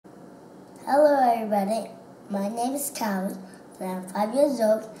Hello everybody, my name is Kahvee and I'm 5 years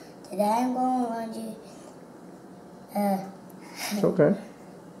old. Today I'm going to learn you, it's okay.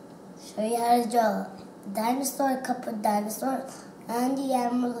 show you how to draw a dinosaur, a couple of dinosaurs, and the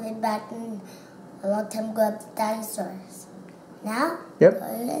animals lived back in a long time ago, the dinosaurs. Now, Yep. go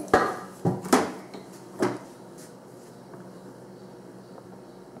ahead.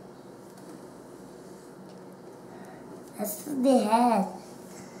 That's the head.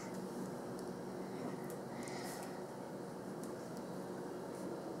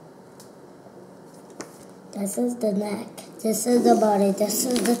 This is the neck. This is the body. This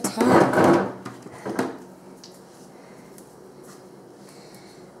is the tail.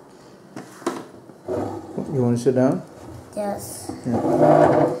 You want to sit down? Yes. Yeah.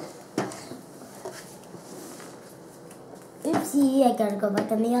 Oopsie, I gotta go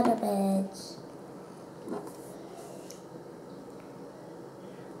back on the other page.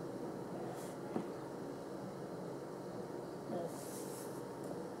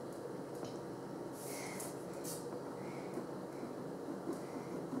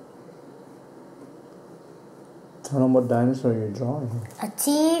 Tell them what dinosaur you're drawing. A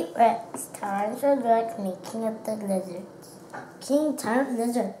T-Rex. Tyrannosaurus making up the lizards. King Tyrannosaurus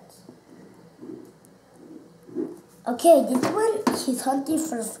lizards. Okay, this one, he's hunting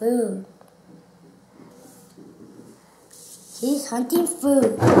for food. He's hunting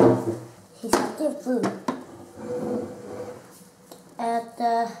food. He's hunting food. At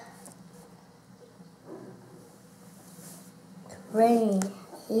the rain.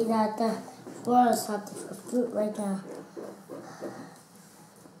 He's at the forest hunting for fruit right now.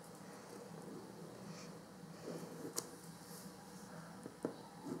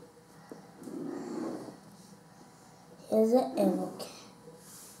 Here's an arrow.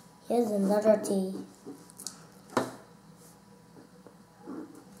 Here's another T.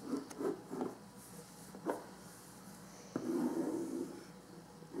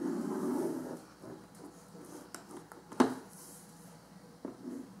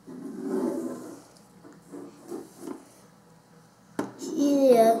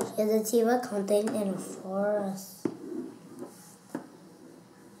 Here's a T-Rex hunting in a forest.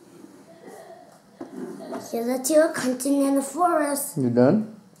 Here's a T-Rex hunting in the forest. You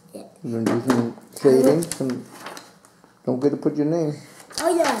done? Yeah. You're going to do some shading? Don't forget to put your name. Oh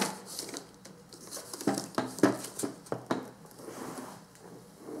yeah.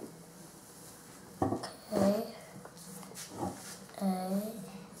 Okay.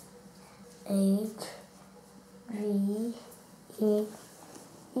 A-H-V-E-E.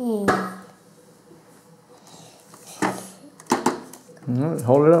 Alright,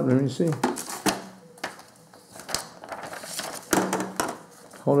 hold it up, let me see.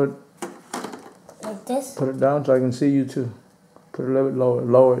 Hold it. Like this? Put it down so I can see you too. Put it a little bit lower.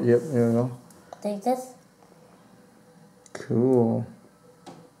 Lower, yep, there you go. Like this? Cool.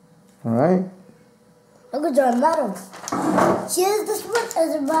 Alright. Look at your metal. Here's this one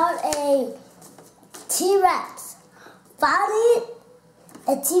is about a T-Rex. Finally,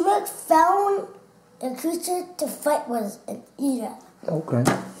 a T-Rex found a creature to fight with and eat it. Okay.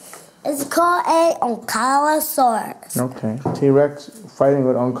 It's called a Ankylosaurus. Okay. T-Rex fighting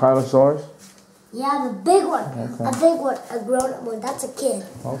with Ankylosaurus? Yeah, the big one. Okay. A big one, a grown-up one. That's a kid.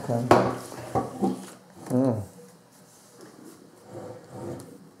 Okay. Mm.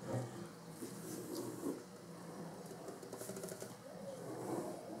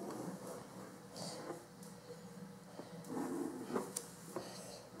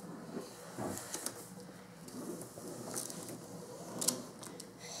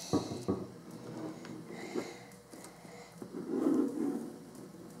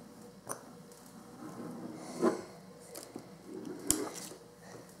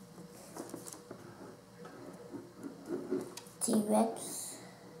 T-Rex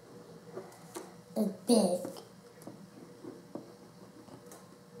is big.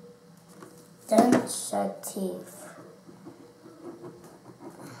 Then sharp teeth.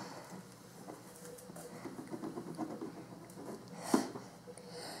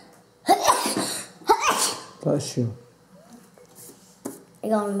 Bless you. I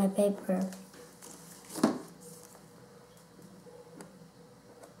got on my paper.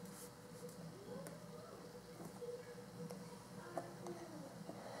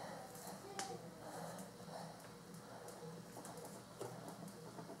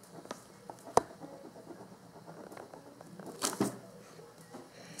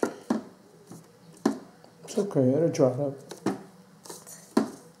 It's okay, it'll dry up.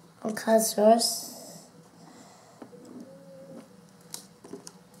 Ankylosaurus.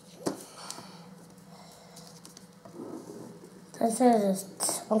 This is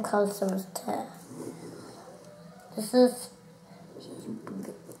Ankylosaurus tail. This is his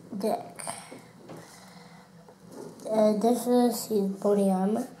dick. This is his body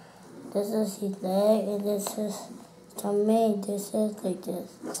armor. This is his leg, and this is stomach. This is like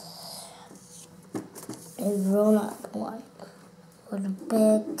this. A grown-up one with a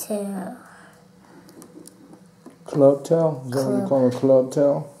big tail. Club tail? Is that what you call a club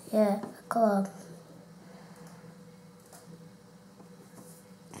tail? Yeah, a club.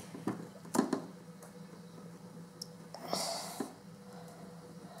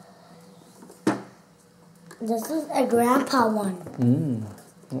 This is a grandpa one.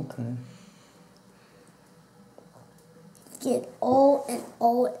 Okay. Get old and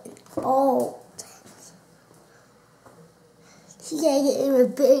old and old. He can't get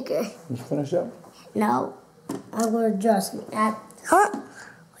even bigger. You finish up? No, I'm going to draw some. Huh?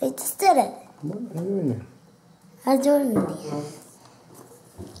 Wait, just did it. What are you doing there? I was doing it.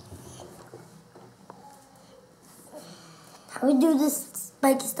 How we do this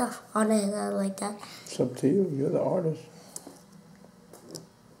spiky stuff on it like that? It's up to you. You're the artist.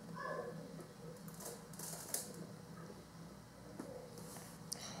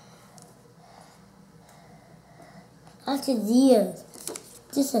 That's his ears.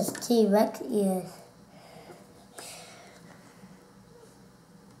 This is T-Rex ears.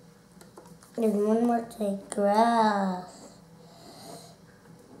 There's one more thing. Grass.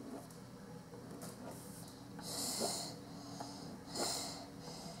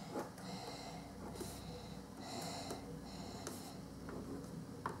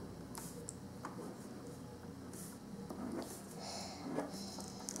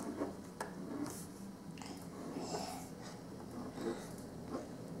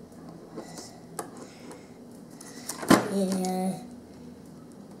 Yeah.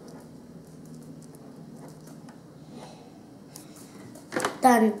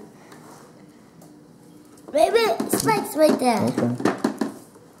 Done. Baby, spikes right there. Okay.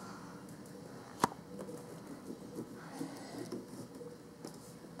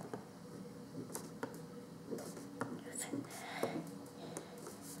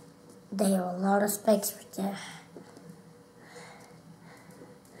 There are a lot of spikes right there.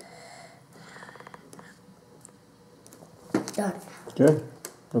 Done. Good.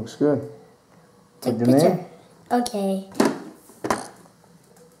 Looks good. Take What's your picture. name? Okay.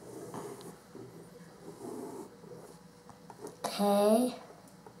 K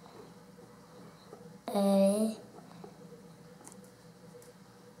A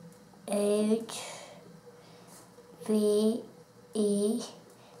H V E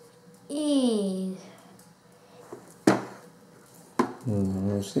E.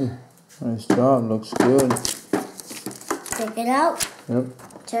 Let's see. Nice job. Looks good. Check it out. Yep.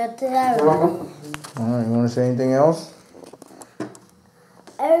 Check it out. Alright, you want to say anything else?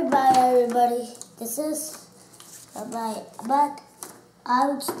 Everybody, this is bye. But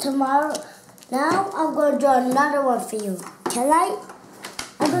tomorrow. Now I'm going to draw another one for you. Can I?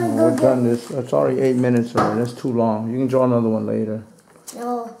 I'm going to go We've done this. It's already 8 minutes already. That's too long. You can draw another one later.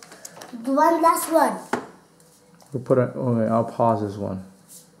 No, one last one. We'll put it. Okay, I'll pause this one.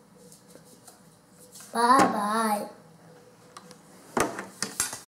 Bye.